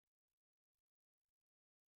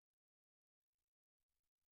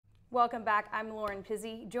Welcome back. I'm Lauren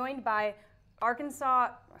Pizzey, joined by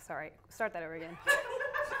Arkansas. Sorry, start that over again.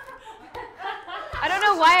 I don't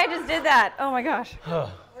know why I just did that. Oh my gosh.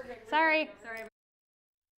 Sorry.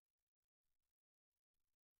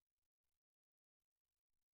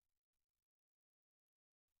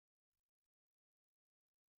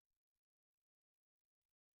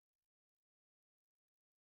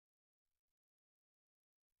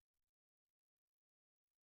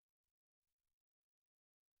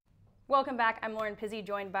 Welcome back. I'm Lauren Pizzey,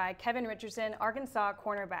 joined by Kevin Richardson, Arkansas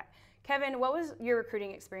cornerback. Kevin, what was your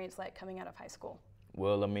recruiting experience like coming out of high school?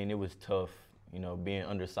 Well, I mean, it was tough, being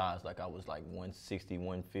undersized. Like I was like 160,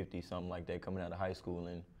 150, something like that coming out of high school.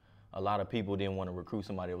 And a lot of people didn't want to recruit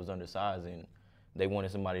somebody that was undersized, and they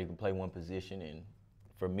wanted somebody who could play one position. And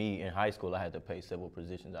for me, in high school, I had to play several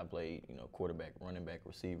positions. I played, quarterback, running back,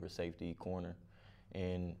 receiver, safety, corner.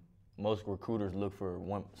 And most recruiters look for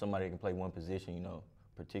somebody that can play one position,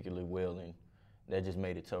 particularly well, and that just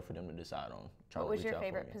made it tough for them to decide on. What was your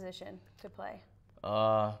favorite position to play?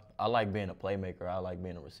 I like being a playmaker. I like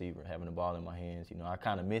being a receiver, having the ball in my hands. I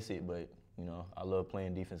kind of miss it, but I love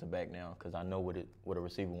playing defensive back now because I know what a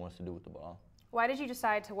receiver wants to do with the ball. Why did you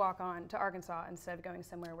decide to walk on to Arkansas instead of going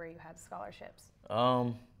somewhere where you had scholarships?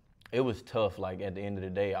 It was tough. Like at the end of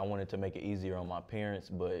the day, I wanted to make it easier on my parents,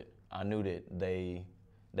 but I knew that they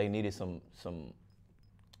needed some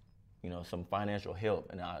financial help,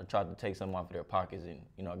 and I tried to take some off of their pockets,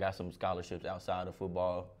 and I got some scholarships outside of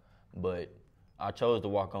football, but I chose to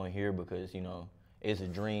walk on here because it's a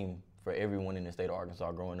dream for everyone in the state of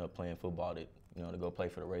Arkansas growing up playing football to go play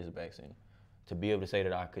for the Razorbacks, and to be able to say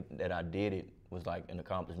that I did it was like an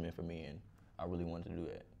accomplishment for me, and I really wanted to do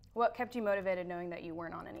that. What kept you motivated knowing that you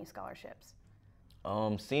weren't on any scholarships?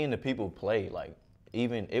 Seeing the people play, like.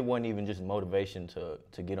 It wasn't even just motivation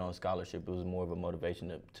to get on scholarship. It was more of a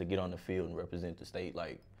motivation to get on the field and represent the state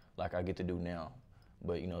like I get to do now.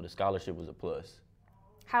 But the scholarship was a plus.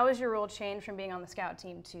 How has your role changed from being on the scout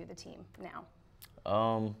team to the team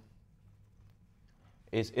now?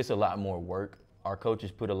 It's a lot more work. Our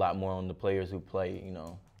coaches put a lot more on the players who play.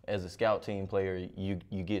 As a scout team player,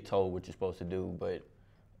 you get told what you're supposed to do, but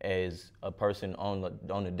as a person on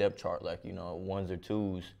the depth chart, like ones or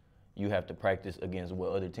twos, you have to practice against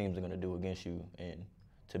what other teams are going to do against you, and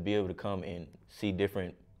to be able to come and see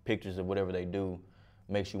different pictures of whatever they do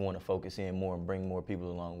makes you want to focus in more and bring more people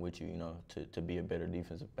along with you, to be a better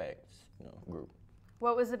defensive backs, group.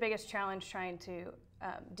 What was the biggest challenge trying to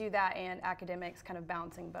do that and academics, kind of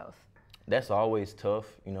balancing both? That's always tough,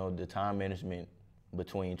 the time management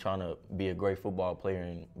between trying to be a great football player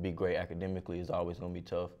and be great academically is always going to be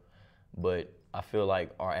tough, but I feel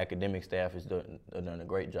like our academic staff has done a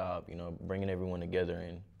great job, bringing everyone together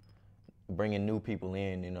and bringing new people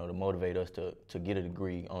in, to motivate us to get a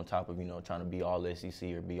degree on top of, trying to be all SEC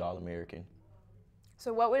or be all American.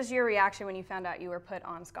 So what was your reaction when you found out you were put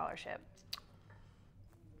on scholarship?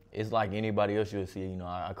 It's like anybody else you'll see,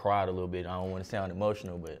 I cried a little bit. I don't want to sound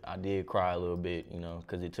emotional, but I did cry a little bit,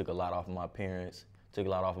 because it took a lot off of my parents, took a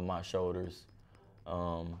lot off of my shoulders.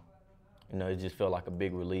 It just felt like a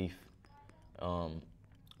big relief.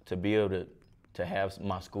 To be able to have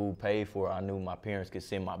my school paid for, I knew my parents could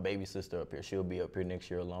send my baby sister up here. She'll be up here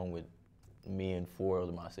next year along with me and 4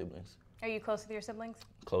 of my siblings. Are you close with your siblings?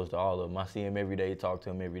 Close to all of them. I see them every day, talk to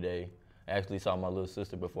them every day. I actually saw my little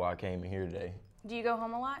sister before I came in here today. Do you go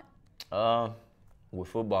home a lot? With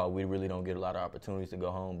football, we really don't get a lot of opportunities to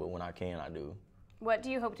go home, but when I can, I do. What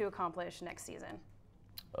do you hope to accomplish next season?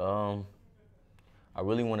 I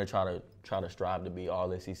really want to try to strive to be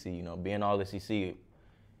all SEC. Being all SEC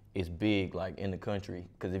is big, like in the country.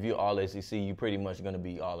 Because if you're all SEC, you're pretty much going to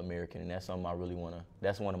be all American, and that's something I really want to.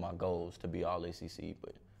 That's one of my goals, to be all SEC.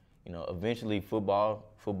 But eventually football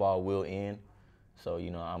will end. So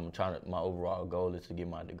my overall goal is to get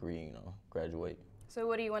my degree, graduate. So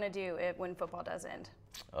what do you want to do when football does end?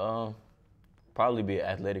 Probably be an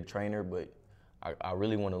athletic trainer, but I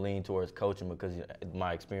really want to lean towards coaching because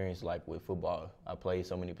my experience, like with football, I played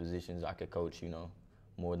so many positions. I could coach,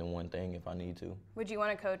 more than one thing if I need to. Would you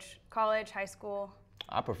want to coach college, high school?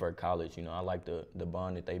 I prefer college. I like the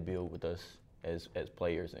bond that they build with us as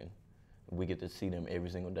players, and we get to see them every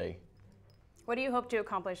single day. What do you hope to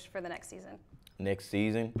accomplish for the next season? Next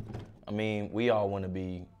season, we all want to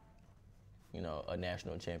be, a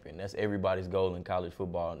national champion. That's everybody's goal in college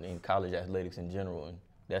football and in college athletics in general. And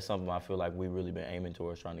that's something I feel like we've really been aiming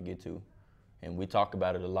towards trying to get to. And we talk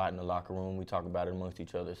about it a lot in the locker room. We talk about it amongst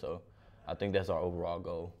each other. So I think that's our overall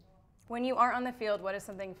goal. When you aren't on the field, what is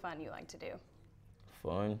something fun you like to do?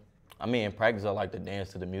 Fun? In practice, I like to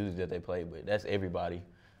dance to the music that they play, but that's everybody.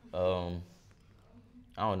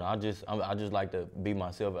 I don't know. I just like to be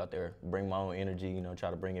myself out there, bring my own energy, you know, try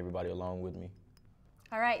to bring everybody along with me.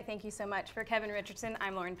 All right, thank you so much. For Kevin Richardson,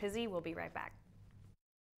 I'm Lauren Pizzey. We'll be right back.